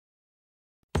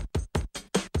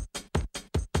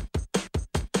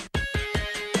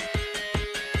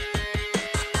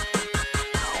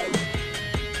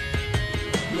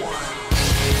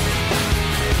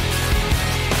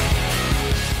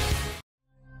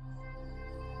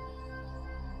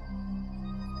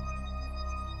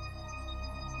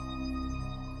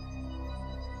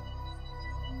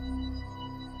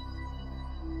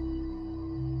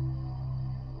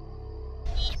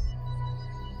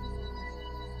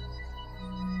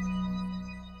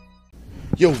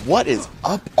Yo, what is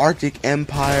up, Arctic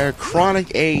Empire?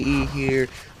 KroNicc AE here.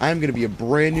 I'm going to be a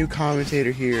brand new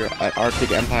commentator here at Arctic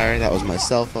Empire. That was my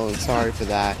cell phone, sorry for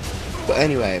that. But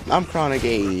anyway, I'm KroNicc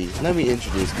AE. Let me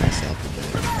introduce myself a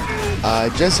bit.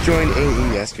 I just joined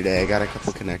AE yesterday. I got a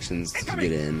couple connections to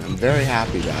get in. I'm very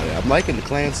happy about it. I'm liking the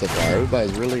clan so far.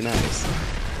 Everybody's really nice.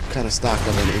 I'm kind of stocked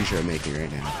up on intro making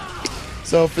right now.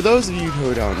 So, for those of you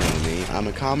who don't know me, I'm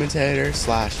a commentator /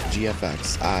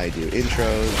 GFX. I do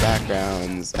intros,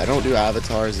 backgrounds. I don't do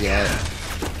avatars yet.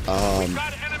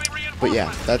 But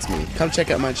yeah, that's me. Come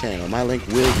check out my channel. My link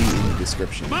will be in the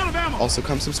description. Also,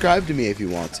 come subscribe to me if you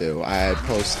want to. I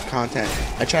post content.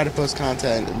 I try to post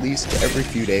content at least every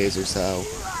few days or so.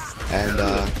 And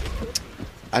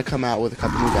I come out with a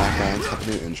couple new backgrounds, a couple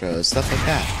new intros, stuff like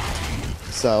that.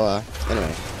 So,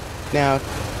 anyway. Now,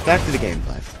 back to the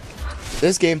gameplay.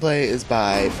 This gameplay is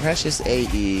by Precious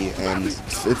AE, and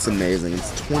it's amazing.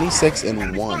 It's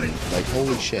 26-1. Like,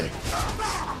 holy shit.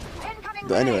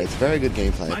 But anyway, it's very good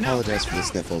gameplay. I apologize for the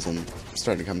sniffles. I'm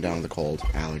starting to come down with the cold,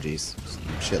 allergies,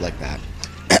 shit like that.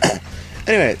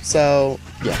 Anyway, so,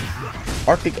 yeah.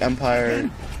 Arctic Empire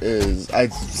is... I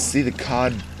see the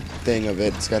COD thing of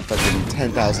it. It's got fucking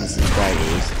 10,000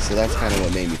 subscribers, so that's kind of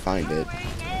what made me find it.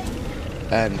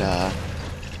 And,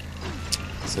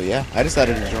 so yeah, I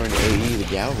decided to join AE, the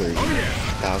GoW version.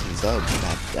 1,000 subs,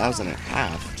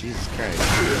 1,500. Jesus Christ.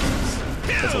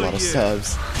 That's a lot of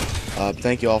subs.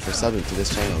 Thank you all for subbing to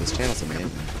this channel. This channel's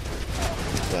amazing.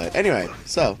 But anyway,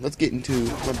 so let's get into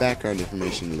my background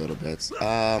information a little bit.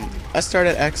 I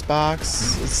started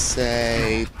Xbox, let's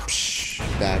say,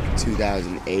 back in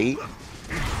 2008.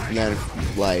 And then,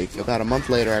 like, about a month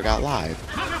later, I got live.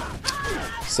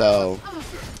 So,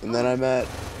 and then I met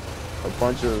a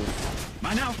bunch of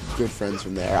good friends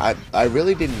from there. I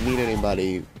really didn't meet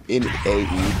anybody in AE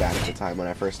back at the time when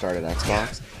I first started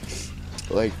Xbox.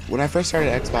 Like, when I first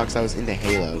started Xbox, I was into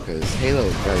Halo, because Halo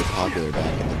was very popular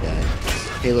back in the day.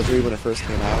 Halo 3, when it first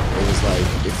came out, it was like,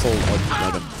 it sold like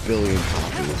 1 billion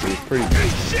copies. It was pretty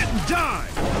good.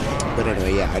 But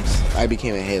anyway, yeah, I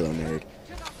became a Halo nerd.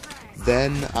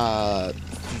 Then,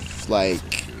 like,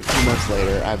 a few months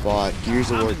later, I bought Gears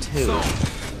of War 2.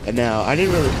 And now, I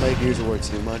didn't really play Gears of War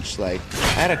 2 much. Like, I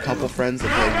had a couple friends that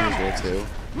played Gears of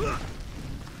War 2.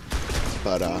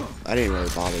 But, I didn't really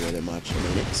bother with it much. I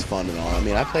mean, it was fun and all. I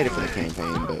mean, I played it for the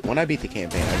campaign, but when I beat the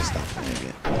campaign, I just stopped playing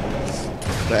it.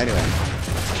 But anyway.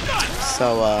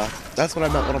 So, that's when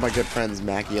I met one of my good friends,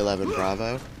 Mackie11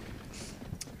 Bravo.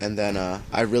 And then,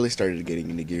 I really started getting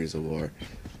into Gears of War.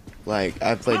 Like,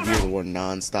 I played Gears of War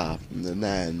non-stop. And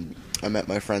then I met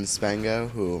my friend Spango,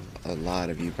 who a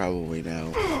lot of you probably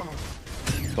know.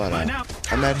 But,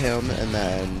 I met him, and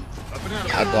then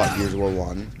I bought Gears of War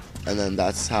 1. And then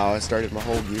that's how I started my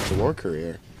whole Gears of War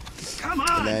career.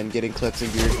 And then getting clips in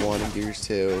Gears 1 and Gears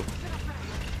 2.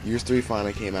 Gears 3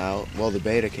 finally came out. Well, the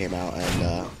beta came out, and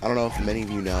I don't know if many of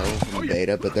you know from the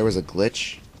beta, but there was a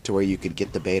glitch to where you could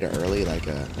get the beta early, like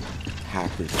a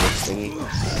hacker glitch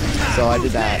thingy. So I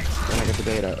did that, and I got the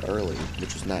beta early,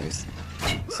 which was nice.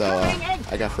 So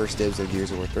I got first dibs on Gears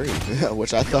of War 3,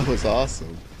 which I thought was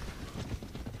awesome.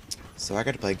 So I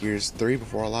got to play Gears 3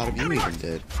 before a lot of you even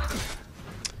did.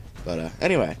 But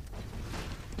anyway.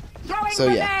 So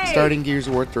yeah, starting Gears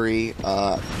of War 3,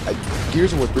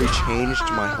 Gears of War 3 changed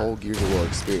my whole Gears of War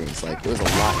experience. Like, it was a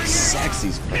lot of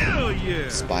sexy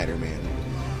Spider-Man.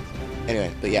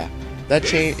 Anyway, but yeah, it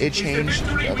changed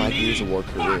my Gears of War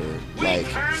career. Like,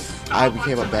 I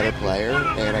became a better player,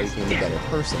 and I became a better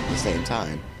person at the same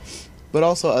time. But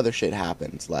also other shit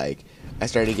happened. Like, I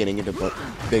started getting into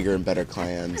bigger and better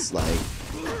clans. Like,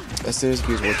 as soon as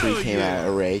Gears of War 3 came out,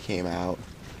 Array came out.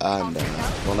 And,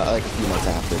 well, not like a few months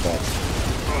after, but,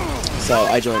 so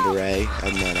I joined Array,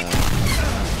 and then,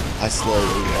 I slowly,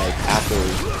 like, after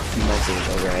a few months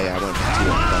of Array, I went to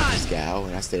ArcticGoW,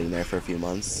 and I stayed in there for a few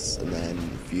months, and then,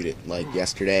 viewed it, like,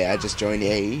 yesterday, I just joined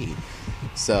AE.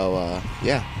 So,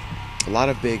 yeah, a lot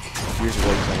of big Gears of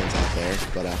War clans out there,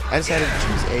 but, I decided to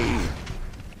choose AE.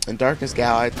 And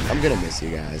ArcticGoW, I'm gonna miss you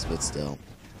guys, but still.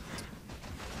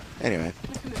 Anyway,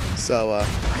 so,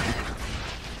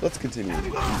 let's continue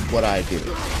what I do.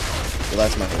 Well,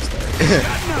 that's my whole story.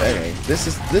 But anyway, this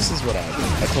is what I do.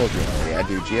 I told you already. I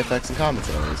do GFX and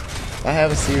commentaries. I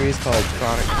have a series called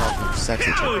KroNicc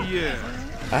Sexy Chicken.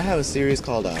 I have a series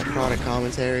called KroNicc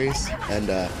Commentaries,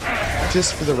 and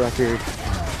just for the record,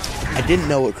 I didn't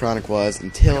know what KroNicc was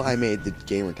until I made the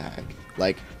gamer tag.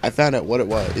 Like, I found out what it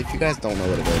was. If you guys don't know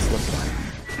what it is, look it up.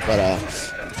 But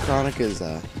KroNicc is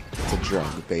it's a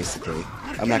drug, basically.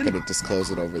 I'm not going to disclose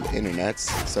it over the internet,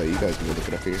 so you guys can look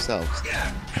it up for yourselves.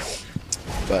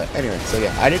 But anyway, so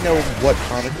yeah, I didn't know what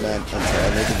KroNicc meant until I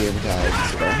made the game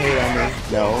tag. So don't hate on me.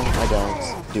 No, I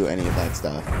don't do any of that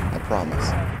stuff. I promise.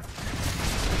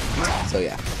 So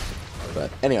yeah.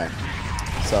 But anyway,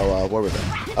 so where was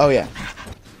I? Oh yeah.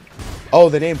 Oh,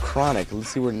 the name KroNicc. Let's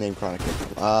see where the name KroNicc came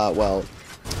from. Well,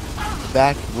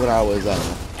 back when I was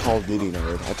Call of Duty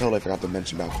nerd, I totally forgot to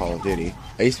mention about Call of Duty.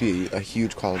 I used to be a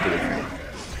huge Call of Duty fan.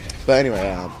 But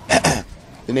anyway,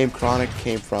 the name KroNicc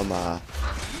came from my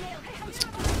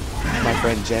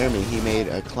friend Jeremy. He made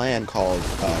a clan called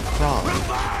Kron,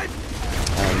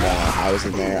 and I was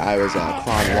in there. I was Kron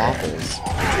Waffles.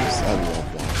 I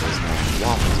love waffles, man.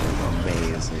 Waffles are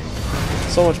amazing.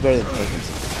 So much better than bacon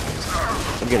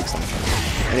sometimes. I'm getting excited.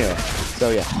 Anyway, so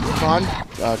yeah,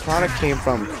 KroNicc came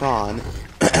from Kron,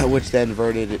 which then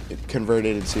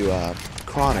converted into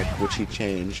KroNicc, which he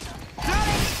changed,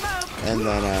 and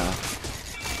then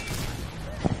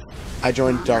I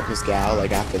joined ArcticGoW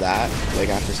like after that, like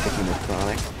after sticking with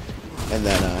KroNicc, and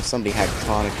then somebody had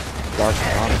Dark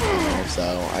KroNicc in there, so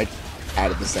I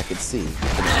added the second C.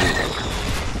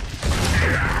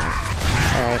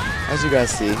 Alright, as you guys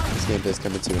see, this gameplay is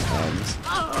coming to an end.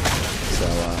 So,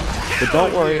 but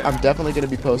don't worry, I'm definitely going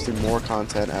to be posting more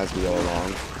content as we go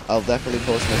along. I'll definitely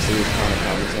post my series KroNicc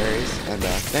commentaries, and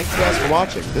thank you guys for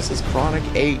watching. This is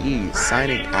KroNicc AE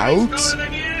signing out.